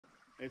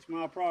It's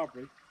my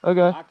property.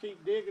 Okay. I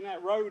keep digging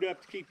that road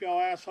up to keep y'all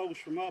assholes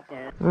from up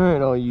there.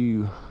 Alright, all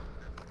you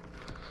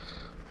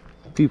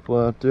people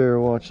out there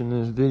watching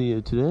this video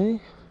today,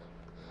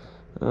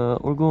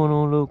 we're going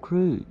on a little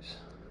cruise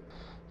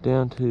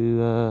down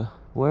to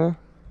where?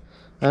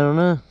 I don't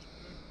know.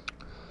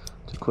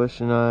 It's a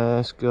question I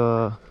ask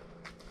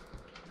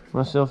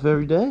myself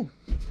every day,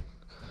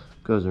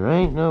 because there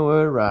ain't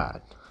nowhere to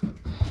ride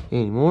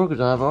anymore, because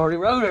I've already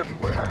rode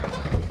everywhere.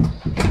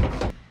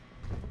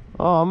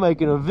 Oh, I'm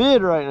making a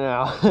vid right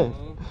now.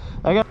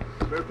 I got.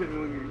 Better put me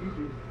on your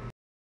YouTube.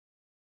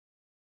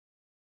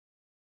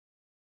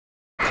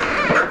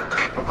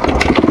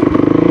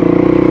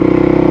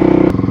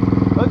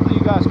 Hopefully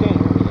you guys can't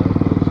hear me though.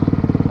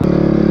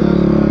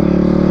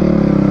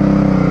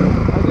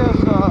 I guess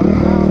now that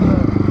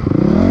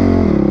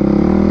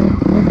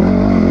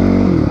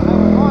I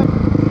have a mic,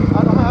 I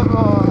don't have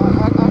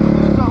I can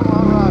do something while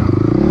I'm riding.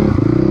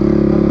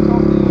 I can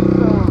talk to you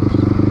fellas.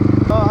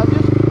 I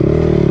just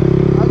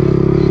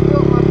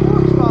rebuilt my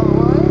porch, by the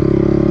way.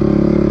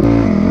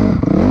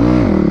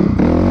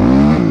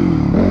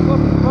 It's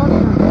looking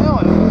funnier than hell.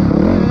 I'll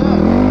tell you that.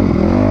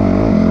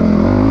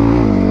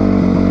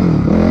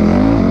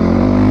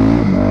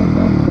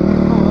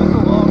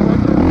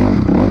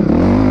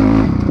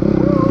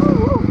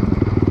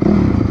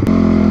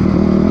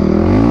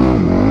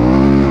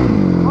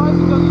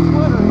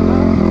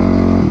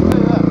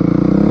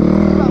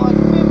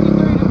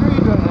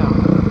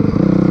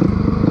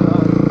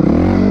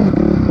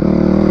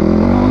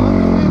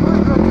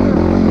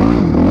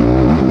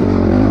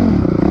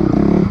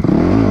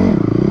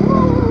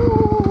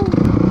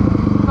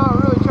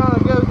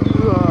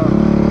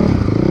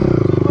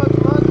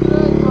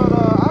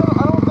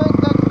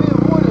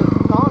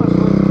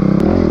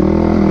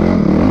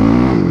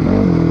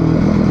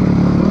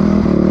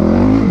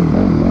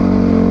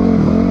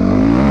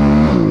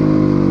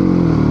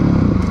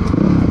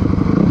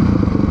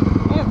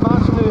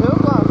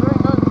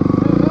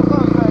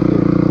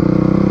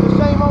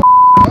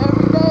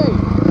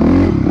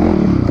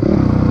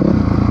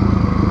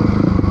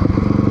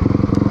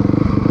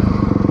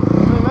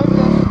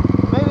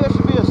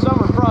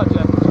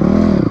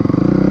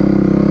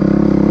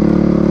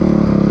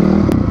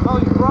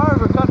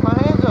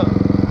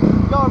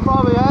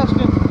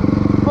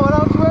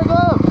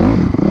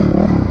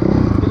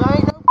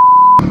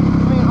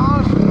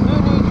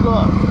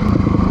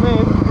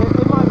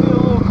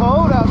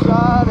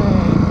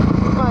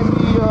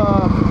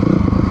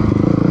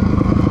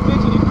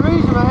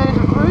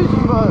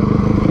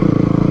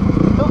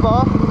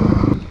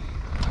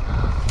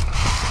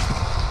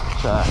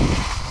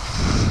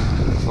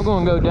 We're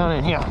gonna go down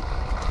in here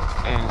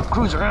and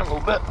cruise around a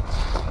little bit.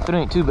 It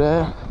ain't too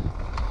bad.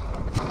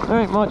 There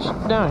ain't much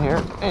down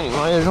here.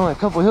 Anyway, there's only a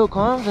couple hill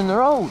climbs and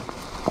they're old.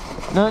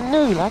 Nothing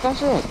new, like I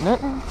said,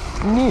 nothing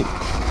new.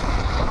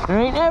 There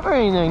ain't never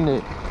anything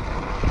new.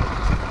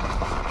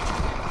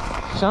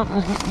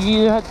 Something you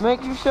either have to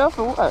make yourself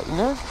or what, you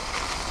know?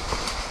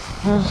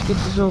 Now, let's get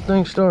this little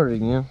thing started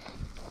again.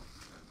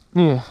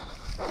 Yeah.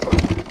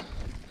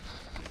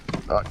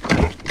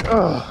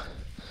 Oh.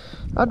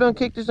 I've done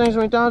kicked this thing so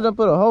many times I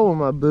put a hole in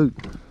my boot.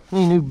 I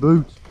need new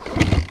boots.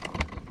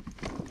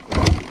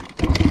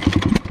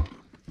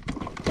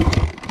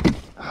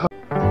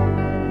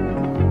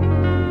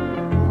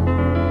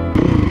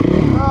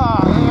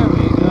 Ah, there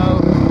we go.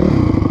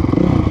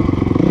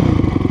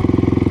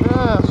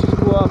 Yeah, she's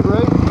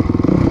cooperating.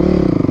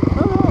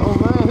 Oh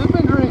man, who's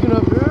been drinking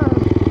up there?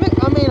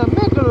 I mean a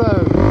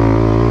Michelob.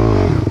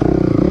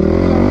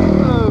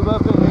 Michelob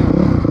up in here.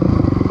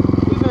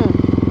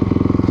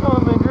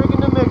 Someone been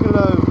drinking the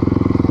Michelob.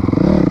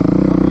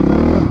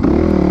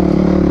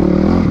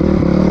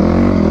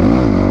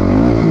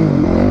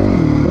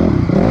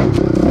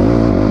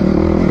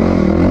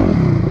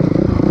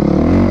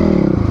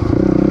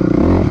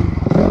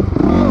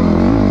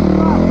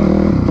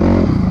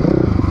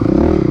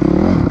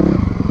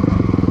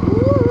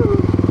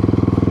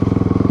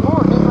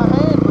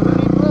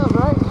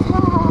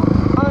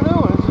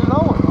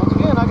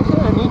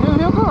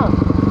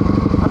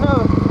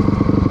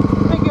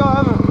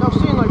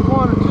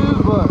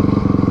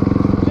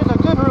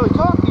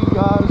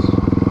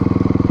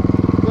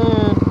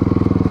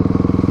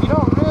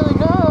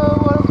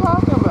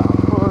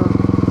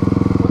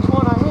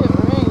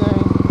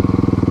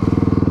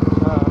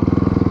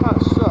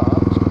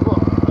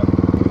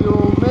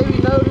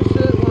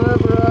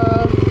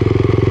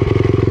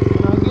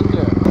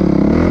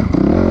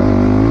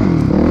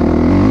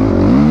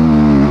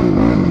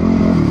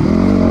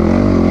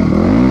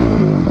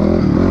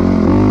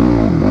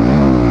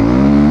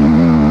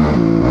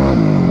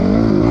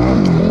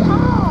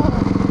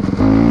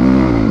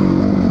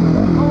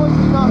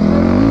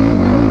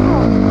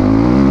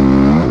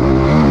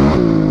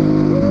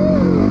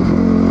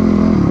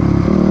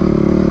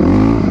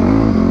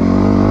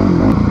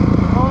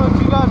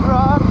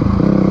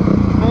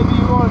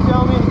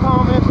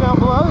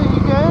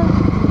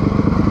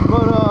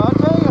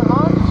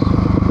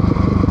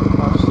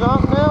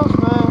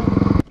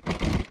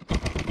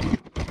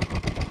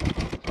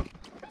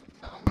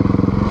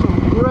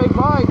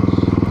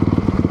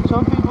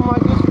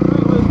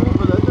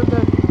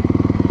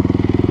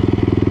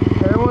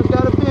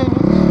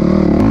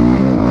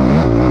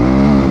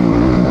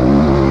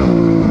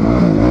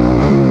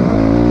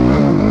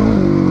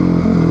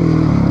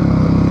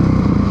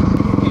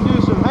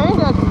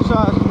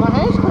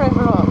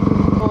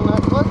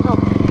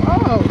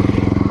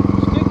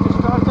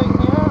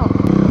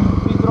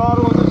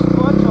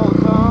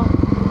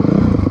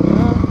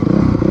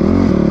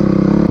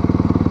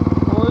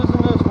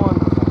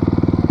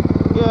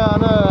 I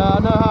know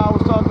how I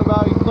was talking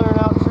about you clearing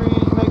out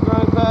trees, make your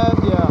own path.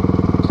 Yeah.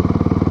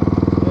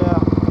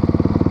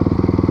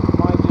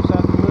 Might just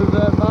have to move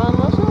that vine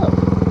myself.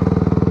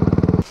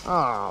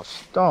 Oh,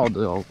 stalled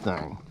the old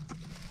thing.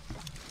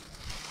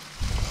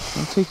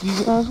 I'll take you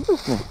guys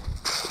with me.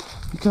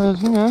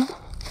 Because, you know,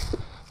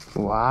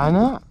 why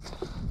not?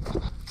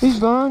 These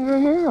vines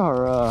right here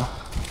are,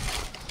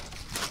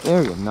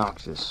 very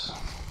obnoxious.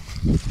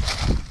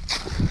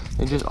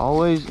 They're just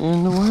always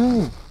in the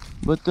way.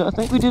 But I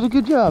think we did a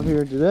good job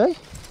here today.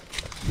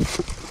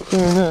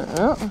 Clearing that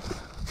out.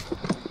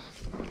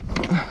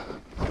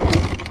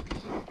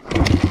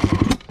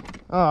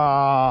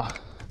 Ah.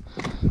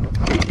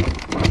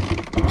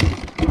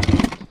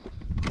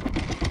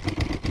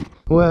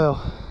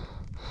 Well,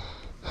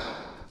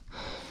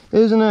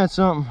 isn't that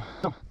something?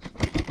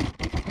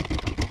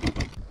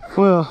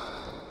 Well,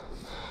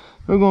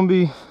 we're gonna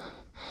be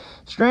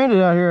stranded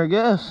out here, I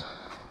guess.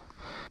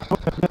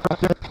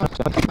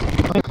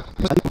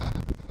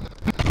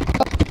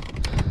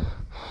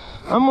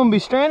 I'm gonna be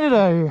stranded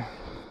out here.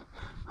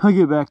 I'll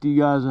get back to you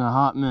guys in a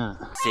hot minute.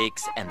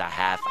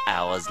 6.5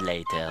 hours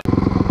later.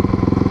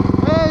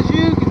 As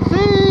you can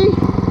see,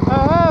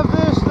 I have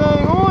this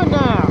thing on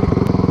now.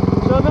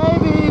 So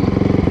maybe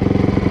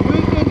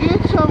we can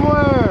get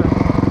somewhere.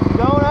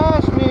 Don't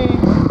ask me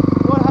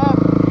what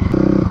happened.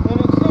 And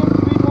it seems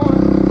to be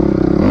going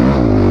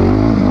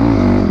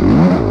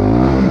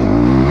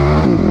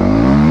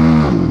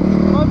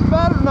much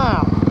better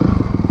now.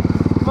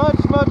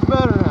 Much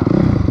better now.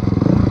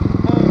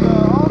 And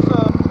also,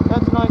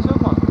 that's a nice hill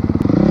climb.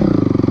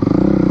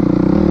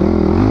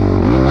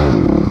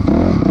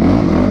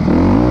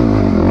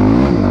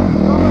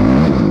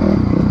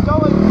 It's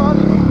always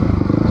muddy.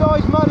 It's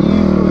always muddy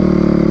usually.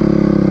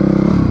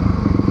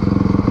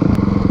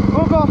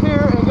 We'll go off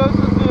here and go to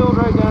the field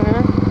right down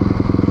here.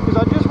 Because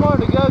I just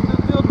wanted to go to the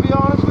field, to be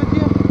honest with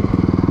you.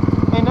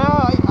 And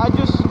now I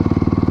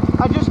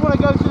just want to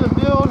go to the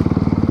field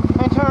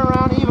and turn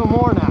around even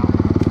more now.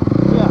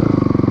 Yeah,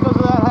 because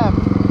of that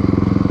happened.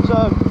 So,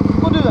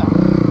 we'll do that.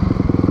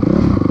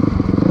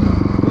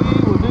 We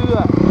will do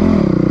that.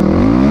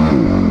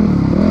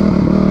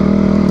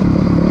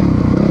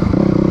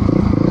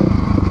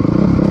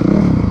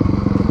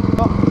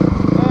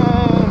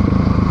 And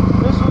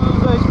this was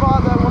a spot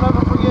that we'll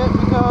never forget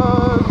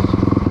because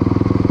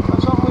of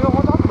something we don't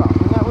want to talk about,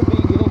 and that would be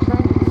getting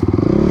stranded.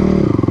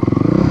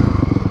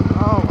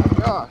 Oh my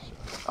gosh.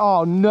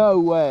 Oh, no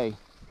way.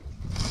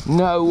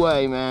 No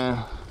way,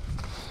 man.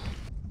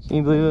 Can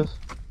you believe this?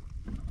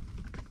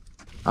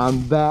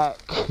 I'm back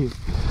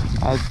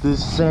at the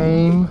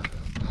same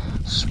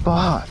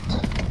spot.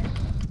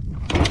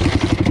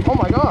 Oh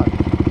my god.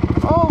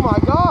 Oh my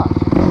gosh.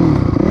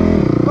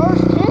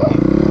 First kick.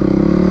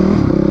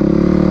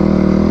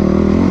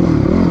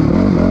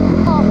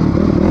 Oh.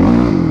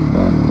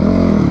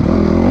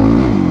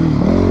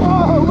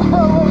 Whoa, we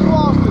almost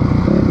lost it.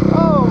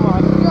 Oh my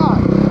god.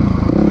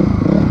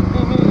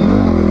 Didn't mean to do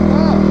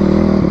that.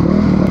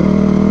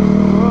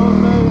 World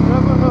may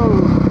never know.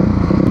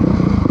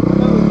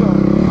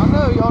 I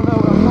know y'all know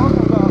what I'm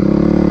talking about.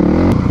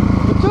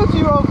 The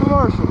Tootsie Roll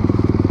commercial.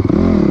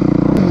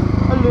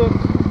 A lick,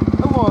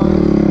 a one,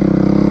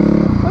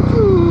 a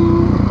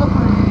two, a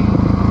three.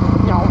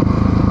 Now,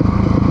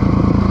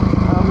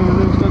 how many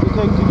licks does it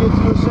take to get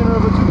to the center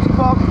of a Tootsie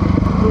Pop?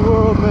 The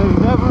world may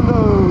never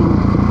know.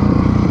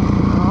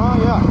 Oh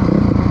yeah,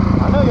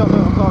 I know y'all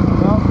know what I'm talking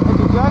about.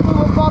 That's exactly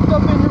what popped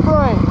up in your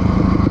brain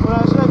when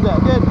I said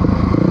that, didn't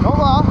it? Don't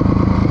lie.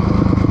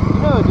 You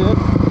know it did.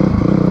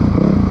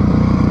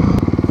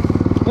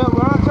 Yeah,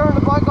 we're not turning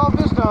the bike off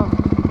this time.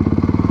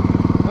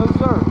 No,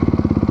 sir.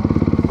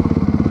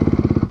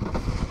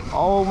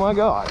 Oh my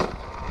god.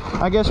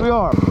 I guess we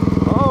are.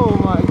 Oh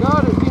my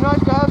god, it'd be nice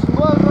to have some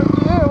gloves right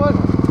through here,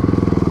 wouldn't it?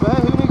 But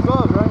who needs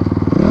gloves, right?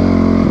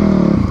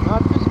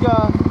 Not this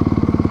guy.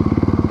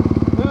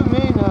 Who,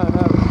 me? No.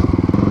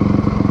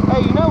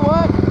 Hey, you know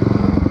what?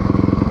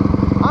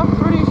 I'm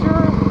pretty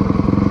sure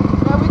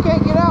that we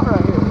can't get out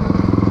right here.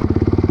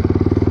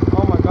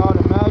 Oh my god,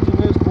 imagine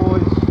this,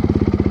 boys.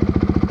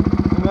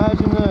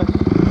 Imagine this.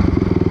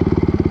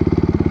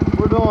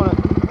 We're doing it.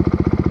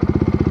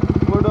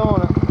 We're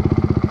doing it.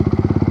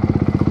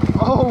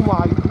 Oh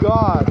my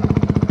god.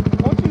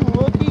 Won't you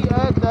looky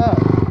at that?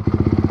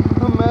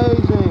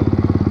 Amazing.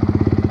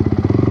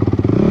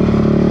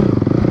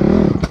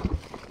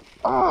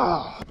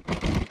 Ah.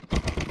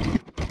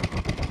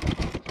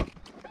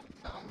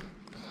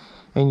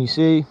 And you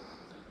see,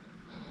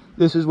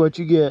 this is what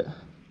you get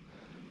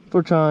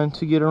for trying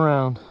to get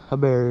around a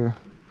barrier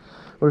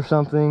or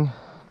something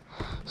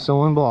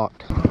so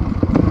unblocked.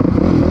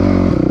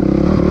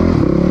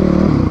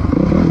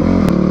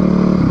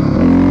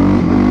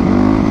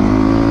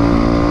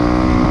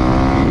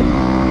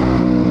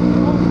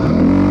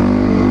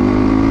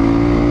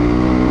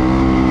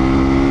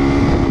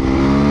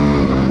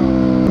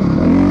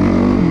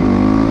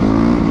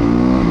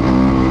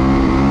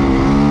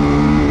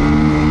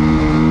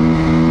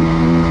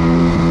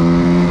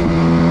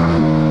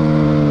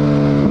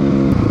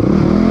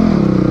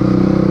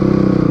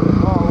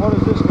 Oh, what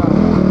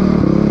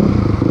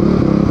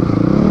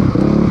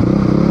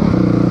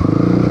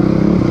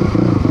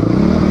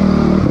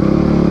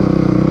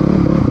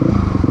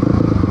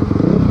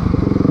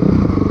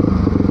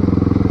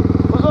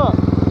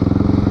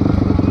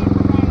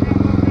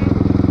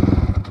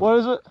What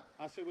is it?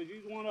 I said, was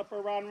you the one up there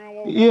riding around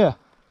walking? Yeah.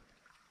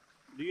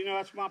 Do you know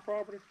that's my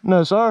property?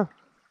 No, sir.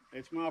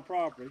 It's my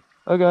property.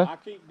 Okay. I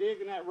keep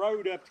digging that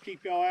road up to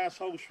keep y'all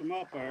assholes from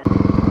up there.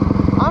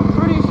 I'm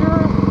pretty sure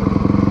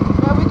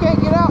that we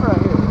can't get out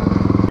right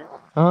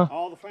here.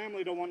 All the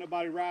family don't want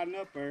nobody riding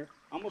up there.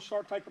 I'm going to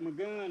start taking my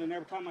gun, and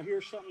every time I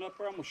hear something up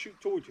there, I'm going to shoot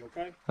towards you,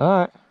 okay? All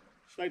right.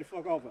 Stay the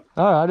fuck off of it.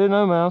 All right, I didn't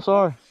know, man. I'm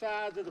sorry. Both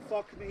sides of the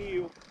fucking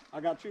hill,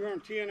 I got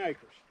 210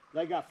 acres.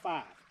 They got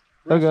 5.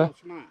 Rest Okay. of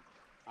it's mine.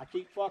 I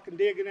keep fucking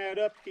digging that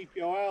up to keep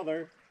y'all out of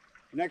there.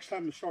 Next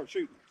time to start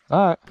shooting.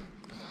 All right.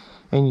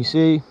 And you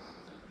see,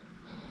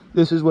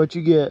 this is what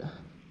you get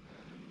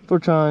for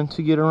trying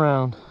to get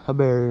around a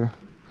barrier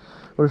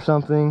or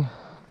something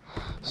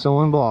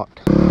someone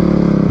blocked.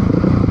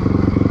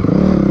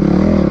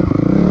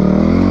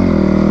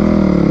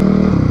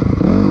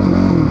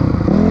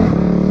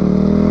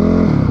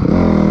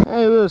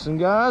 Hey, listen,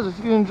 guys,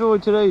 if you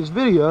enjoyed today's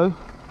video,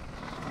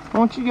 why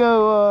don't you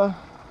go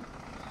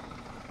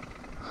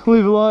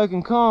leave a like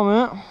and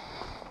comment.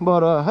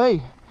 But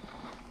hey,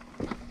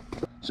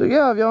 so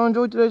yeah, if y'all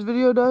enjoyed today's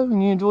video though,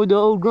 and you enjoyed the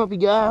old grumpy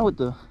guy with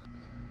the,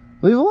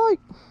 leave a like.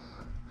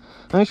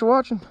 Thanks for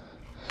watching.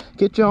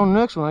 Catch y'all on the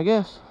next one, I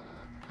guess.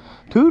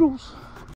 Toodles.